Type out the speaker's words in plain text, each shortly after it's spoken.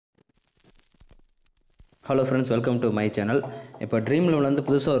Hello friends, welcome to my channel. இப்போ Dream11 வந்து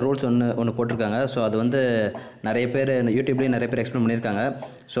புதுசா ரூல்ஸ் ஒன்னு போட்டுருக்காங்க. சோ அது வந்து நிறைய பேர் இந்த YouTubeலயே நிறைய பேர் எக்ஸ்பிளைன் பண்ணிருக்காங்க.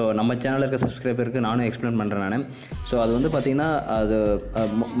 சோ நம்ம சேனல்ல இருக்க சப்ஸ்கிரைபருக்கு நானும் எக்ஸ்பிளைன் பண்றேன் நானு. சோ அது வந்து பாத்தீங்கன்னா அது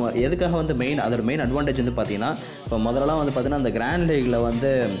எதுக்காக வந்து அதோட மெயின் அட்வான்டேஜ் வந்து பாத்தீங்கன்னா இப்போ முதல்லலாம் வந்து பாத்தீங்கன்னா அந்த கிராண்ட் லீக்ல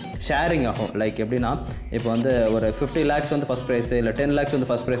வந்து ஷேரிங் ஆகும். லைக் எப்படின்னா இப்போ வந்து ஒரு 50 lakhs வந்து ஃபர்ஸ்ட் பிரைஸ் இல்ல 10 lakhs வந்து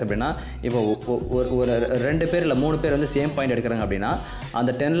ஃபர்ஸ்ட் பிரைஸ் அப்படினா இப்போ ஒரு ரெண்டு பேர் இல்ல மூணு பேர் வந்து சேம் பாயிண்ட் எடுக்கறாங்க அப்படினா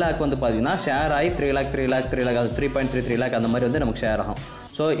அந்த 10 lakh வந்து பாத்தீங்கன்னா ஷேர் ஆகி 3 lakh அது 3.33 lakh அந்த மாதிரி வந்து நமக்கு ஷேர் ஆகும்.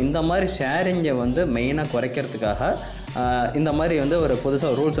 ஸோ இந்த மாதிரி ஷேரிங்கை வந்து மெயினாக குறைக்கிறதுக்காக இந்த மாதிரி வந்து ஒரு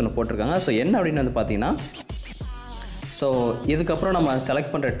புதுசாக ரூல்ஸ் ஒன்று போட்டிருக்காங்க. ஸோ என்ன அப்படின்னு வந்து பார்த்தீங்கன்னா ஸோ இதுக்கப்புறம் நம்ம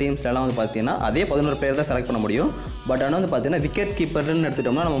செலக்ட் பண்ணுற டீம்ஸ்லாம் வந்து பார்த்தீங்கன்னா அதே 11 பேர் தான் செலக்ட் பண்ண முடியும். பட் ஆனால் வந்து பார்த்தீங்கன்னா விக்கெட் கீப்பர்னு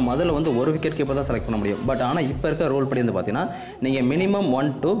எடுத்துட்டோம்னா நம்ம முதல்ல வந்து ஒரு விக்கெட் கீப்பர் தான் செலக்ட் பண்ண முடியும். பட் ஆனால் இப்போ இருக்க ரூல் படி வந்து பார்த்தீங்கன்னா நீங்கள் minimum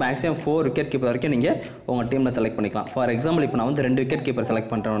 1 to maximum 4 wicket keeper வரைக்கும் நீங்கள் உங்கள் டீமில் செலக்ட் பண்ணிக்கலாம். ஃபார் எக்ஸாம்பிள் இப்போ நான் வந்து 2 விக்கெட் கீப்பர் செலக்ட்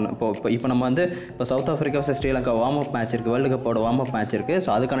பண்ணுறேன். இப்போ நம்ம வந்து இப்போ south Africa vs Sri Lanka warm up match இருக்குது, வேர்ல்டு கப்போட வார்ம் அப் மேட்ச் இருக்குது.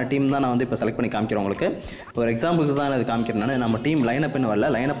 ஸோ அதுக்கான டீம் தான் நான் வந்து இப்போ செலக்ட் பண்ணி காமிக்கிறேன் உங்களுக்கு. ஒரு எக்ஸாம்பிளுக்கு தான் அது காமிக்கிறேன் நான். நம்ம டீம் லைனப்னு வரல,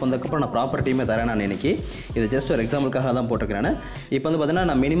 லைனப் வந்ததுக்கப்புறம் நான் ப்ராப்பர் டீமே தரேன் நான் இன்னைக்கு. இது ஜஸ்ட் ஒரு எக்ஸாம்பிளுக்காக தான் போட்டிருக்கிறேன். இப்போ வந்து பார்த்தீங்கன்னா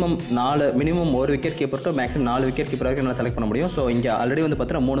நான் மினிமம் ஒரு விக்கெட் கீப்பருக்கு மேக்ஸிமம் 4 விக்கெட் கீப்பர் வரைக்கும் நான் செலக்ட் பண்ண முடியும். ஸோ இங்கே ஆல்ரெடி வந்து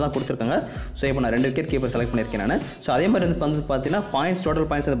பார்த்தீங்கன்னா 3 தான் கொடுத்துருக்காங்க. ஸோ இப்போ நான் 2 விக்கெட் கீப்பர் செலக்ட் பண்ணியிருக்கேன் நான். ஸோ அதே மாதிரி வந்து பார்த்தீங்கன்னா பாயிண்ட்ஸ் டோட்டல்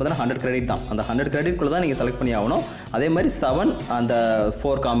பாயிண்ட்ஸ் வந்து பார்த்தீங்கன்னா 100 கிரெடிட் தான். அந்த 100 கிரெடிட்குள்ளே தான் நீங்கள் செலக்ட் பண்ணி ஆகணும். அதே மாதிரி 7 அந்த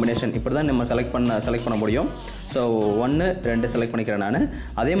 4 காம்பினேஷன் இப்படி தான் நம்ம செலக்ட் பண்ண முடியும். ஸோ 1 2 செலக்ட் பண்ணிக்கிறேன் நான்.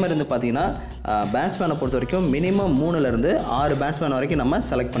 அதே மாதிரி வந்து பார்த்தீங்கன்னா பேட்ஸ்மேனை பொறுத்த வரைக்கும் மினிமம் 3லேருந்து 6 பேட்ஸ்மேன் வரைக்கும் நம்ம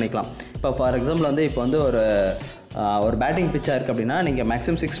செலக்ட் பண்ணிக்கலாம். இப்போ ஃபார் எக்ஸாம்பிள் வந்து இப்போ வந்து ஒரு பேட்டிங் பிச்சாக இருக்குது அப்படின்னா நீங்கள்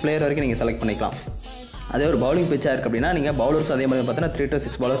மேக்ஸிமம் 6 பிளேயர் வரைக்கும் நீங்கள் செலக்ட் பண்ணிக்கலாம். அதே ஒரு பவுலிங் பிச்சாக இருக்குது அப்படின்னா நீங்கள் பவுலர்ஸ் அதே மாதிரி பார்த்தீங்கன்னா 3 to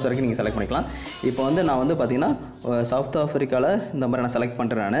 6 பவுலர்ஸ் வரைக்கும் நீங்கள் செலக்ட் பண்ணிக்கலாம். இப்போ வந்து நான் வந்து பார்த்தீங்கன்னா சவுத் ஆஃப்ரிக்காவில் இந்த மாதிரி நான் செலக்ட்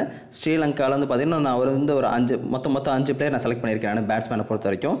பண்ணுறேன் நான். ஸ்ரீலங்காவில் வந்து பார்த்தீங்கன்னா நான் ஒரு 5 மொத்தம் 5 பிளேயர் நான் செலக்ட் பண்ணியிருக்கேன் நான் பேட்ஸ்மேனை பொறுத்த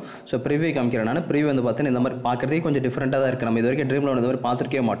வரைக்கும். ஸோ ப்ரிவியூ காமிக்கிறேன் நான். ப்ரிவியூ வந்து பார்த்தீங்கன்னா இந்த மாதிரி பார்க்குறதே கொஞ்சம் டிஃப்ரெண்ட்டாக தான் இருக்குது. நம்ம இது வரைக்கும் ட்ரீமில் இந்த மாதிரி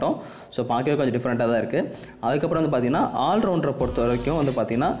பார்த்துருக்கவே மாட்டோம். ஸோ பார்க்கவே கொஞ்சம் டிஃப்ரெண்ட்டாக தான் இருக்குது. அதுக்கப்புறம் வந்து பார்த்தீங்கன்னா ஆல்ரவுண்டரை பொறுத்த வரைக்கும் வந்து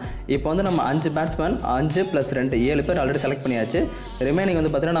பார்த்தீங்கன்னா இப்போ வந்து நம்ம 5 பேட்ஸ்மேன் 5 + 2 7 பேர் ஆல்ரெடி செலக்ட் பண்ணியாச்சு. ரிமைனிங்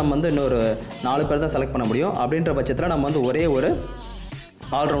வந்து பார்த்தீங்கன்னா நம்ம வந்து இன்னொரு 4 பேர் தான் செலக்ட் பண்ண முடியும். அப்படின்ற பட்சத்தில் நம்ம வந்து ஒரே ஒரு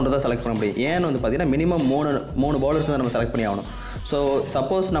ஆல்ரவுண்டர் தான் செலக்ட் பண்ண முடியும். ஏன்னு வந்து பார்த்தீங்கன்னா மினிமம் 3 பவுலர்ஸ் தான் நம்ம செலக்ட் பண்ணி ஆகணும். ஸோ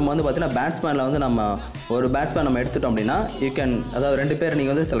சப்போஸ் நம்ம வந்து பார்த்தீங்கன்னா பேட்ஸ்மேனில் வந்து நம்ம ஒரு பேட்ஸ்மேன் நம்ம எடுத்துட்டோம் அப்படின்னா அதாவது 2 பேர்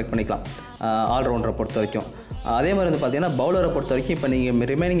நீங்கள் வந்து செலக்ட் பண்ணிக்கலாம் ஆல்ரவுண்டரை பொறுத்த வரைக்கும். அதே மாதிரி வந்து பார்த்தீங்கன்னா பவுலரை பொறுத்த வரைக்கும் இப்போ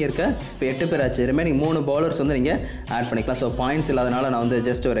நீங்கள் ரிமைனிங் இருக்க இப்போ 8 பேர் ஆச்சு, ரிமைனிங் 3 பவுலர்ஸ் வந்து நீங்கள் ஆட் பண்ணிக்கலாம். ஸோ பாயிண்ட்ஸ் இல்லாதனால நான் வந்து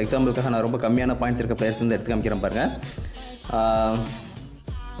ஜஸ்ட் ஒரு எக்ஸாம்பிளுக்காக நான் ரொம்ப கம்மியான பாயிண்ட்ஸ் இருக்க பிளேயர்ஸ் வந்து எடுத்து காமிக்கிறேன் பாருங்கள்.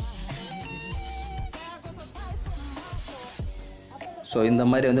 ஸோ இந்த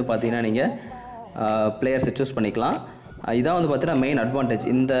மாதிரி வந்து பார்த்தீங்கன்னா நீங்கள் பிளேயர்ஸை சூஸ் பண்ணிக்கலாம். இதான் வந்து பார்த்தீங்கன்னா மெயின் அட்வான்டேஜ்.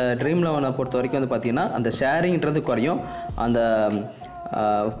 இந்த Dream11 பொறுத்த வரைக்கும் வந்து பார்த்தீங்கன்னா அந்த ஷேரிங்கிறது குறையும். அந்த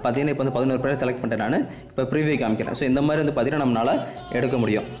பார்த்தீங்கன்னா இப்போ வந்து 11 பேர் செலக்ட் பண்ணிட்டேன் நான். இப்போ ப்ரீவியூ காமிக்கிறேன். ஸோ இந்த மாதிரி வந்து பார்த்தீங்கன்னா நம்மளால் எடுக்க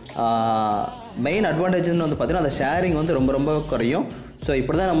முடியும். மெயின் அட்வான்டேஜ்னு வந்து பார்த்தீங்கன்னா அந்த ஷேரிங் வந்து ரொம்ப குறையும். ஸோ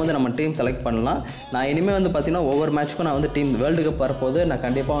இப்படி தான் நம்ம டீம் செலக்ட் பண்ணலாம். நான் இனிமேல் வந்து பார்த்தீங்கன்னா ஒவ்வொரு மேட்ச்சுக்கும் நான் வந்து டீம் வேர்ல்டு கப் வரப்போது நான்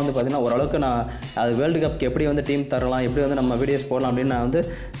கண்டிப்பாக வந்து பார்த்தீங்கன்னா ஓரளவுக்கு நான் அது வேர்ல்டு கப்புக்கு எப்படி வந்து டீம் தரலாம், எப்படி வந்து நம்ம வீடியோஸ் போடலாம் அப்படின்னு நான் வந்து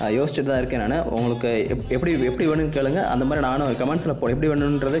யோசிச்சுட்டு தான் இருக்கேன் நான். உங்களுக்கு எப்படி வேணும்னு கேளுங்க. அந்த மாதிரி நானும் கமெண்ட்ஸில் எப்படி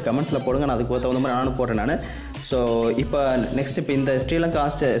வேணுன்றது கமெண்ட்ஸில் போடுங்க. நான் அதுக்கு தகுந்த மாதிரி நானும் போடுறேன் நான். ஸோ இப்போ இப்போ இந்த ஸ்ரீலங்கா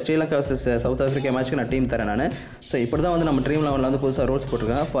vs சவுத் ஆஃப்ரிக்கா மேட்ச்சுக்கு நான் டீம் தரேன் நான். ஸோ இப்படி தான் வந்து நம்ம Dream11 வந்து புதுசாக ரூல்ஸ்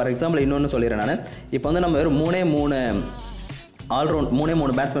போட்டிருக்காங்க. ஃபார் எக்ஸாம்பிள் இன்னொன்று சொல்லிடுறேன் நான். இப்போ வந்து நம்ம வெறும் 3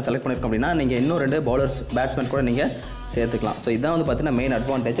 பேட்ஸ்மேன் செலக்ட் பண்ணியிருக்கோம் அப்படின்னா நீங்கள் இன்னும் 2 பவுலர்ஸ் பேட்ஸ்மேன் கூட நீங்கள் சேர்த்துக்கலாம். ஸோ இதான் வந்து பார்த்தீங்கன்னா மெயின்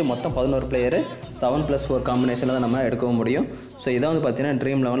அட்வான்டேஜ். மொத்தம் 11 பிளேயர் 7 + 4 காம்பினேஷனில் தான் நம்ம எடுக்கவும் முடியும். ஸோ இதான் வந்து பார்த்தீங்கன்னா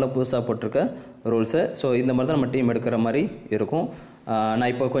Dream11 புதுசாக போட்டிருக்க ரூல்ஸு. ஸோ இந்த மாதிரி தான் நம்ம டீம் எடுக்கிற மாதிரி இருக்கும்.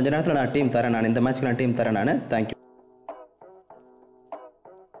 நான் இப்போ கொஞ்ச நேரத்தில் நான் டீம் தரேன் நான். இந்த மேட்ச்சுக்கு நான் டீம் தரேன் நான். தேங்க்யூ.